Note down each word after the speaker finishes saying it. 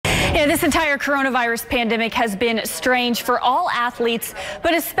Yeah, this entire coronavirus pandemic has been strange for all athletes,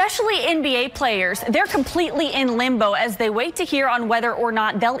 but especially NBA players. They're completely in limbo as they wait to hear on whether or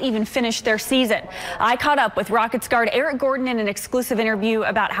not they'll even finish their season. I caught up with Rockets guard Eric Gordon in an exclusive interview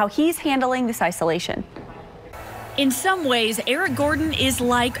about how he's handling this isolation. In some ways, Eric Gordon is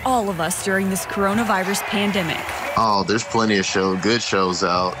like all of us during this coronavirus pandemic. Oh, there's plenty of good shows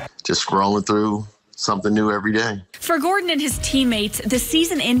out. Just scrolling through something new every day. For Gordon and his teammates, the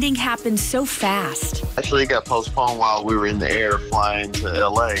season ending happened so fast. Actually, it got postponed while we were in the air flying to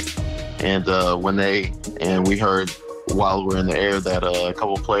LA. And we heard while we were in the air that a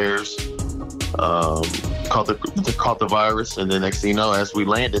couple players caught the virus, and the next thing you know, as we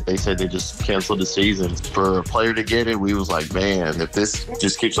landed, they said they just canceled the season. For a player to get it, we was like, man, if this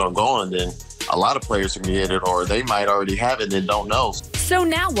just keeps on going, then a lot of players can get it, or they might already have it and don't know. So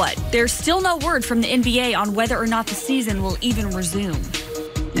now what? There's still no word from the NBA on whether or not the season will even resume.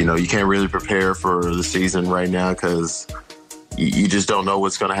 You know, you can't really prepare for the season right now because you just don't know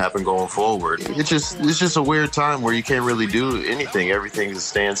what's going to happen going forward. It's just a weird time where you can't really do anything. Everything's a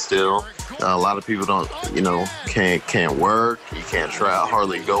standstill. A lot of people can't work. You can't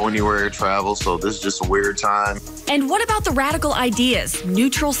hardly go anywhere, travel. So this is just a weird time. And what about the radical ideas,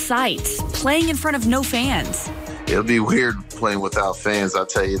 neutral sites, playing in front of no fans? It'll be weird playing without fans, I'll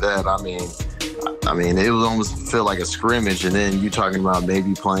tell you that. I mean, it would almost feel like a scrimmage, and then you talking about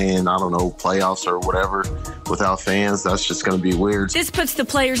maybe playing, I don't know, playoffs or whatever without fans. That's just going to be weird. This puts the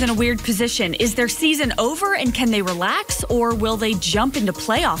players in a weird position. Is their season over and can they relax, or will they jump into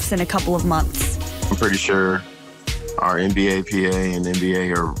playoffs in a couple of months? I'm pretty sure our NBA PA and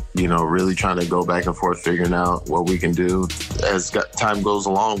NBA are, really trying to go back and forth figuring out what we can do. As time goes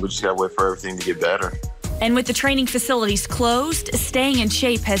along, we just got to wait for everything to get better. And with the training facilities closed, staying in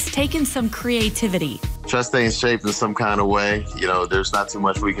shape has taken some creativity. Try to stay in shape in some kind of way. There's not too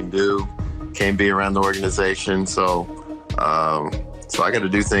much we can do. Can't be around the organization. So I got to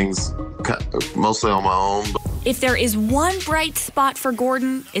do things mostly on my own. If there is one bright spot for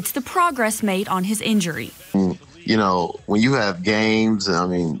Gordon, it's the progress made on his injury. When you have games,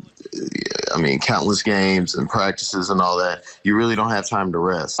 countless games and practices and all that, you really don't have time to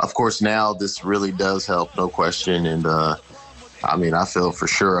rest. Of course, now this really does help, no question. And I feel for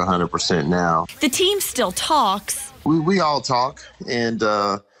sure 100% now. The team still talks. We all talk. And,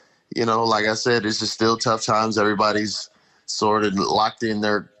 like I said, it's just still tough times. Everybody's sort of locked in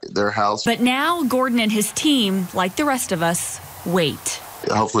their house. But now Gordon and his team, like the rest of us, wait.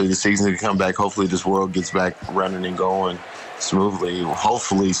 Hopefully the season can come back. Hopefully this world gets back running and going smoothly,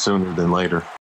 hopefully sooner than later.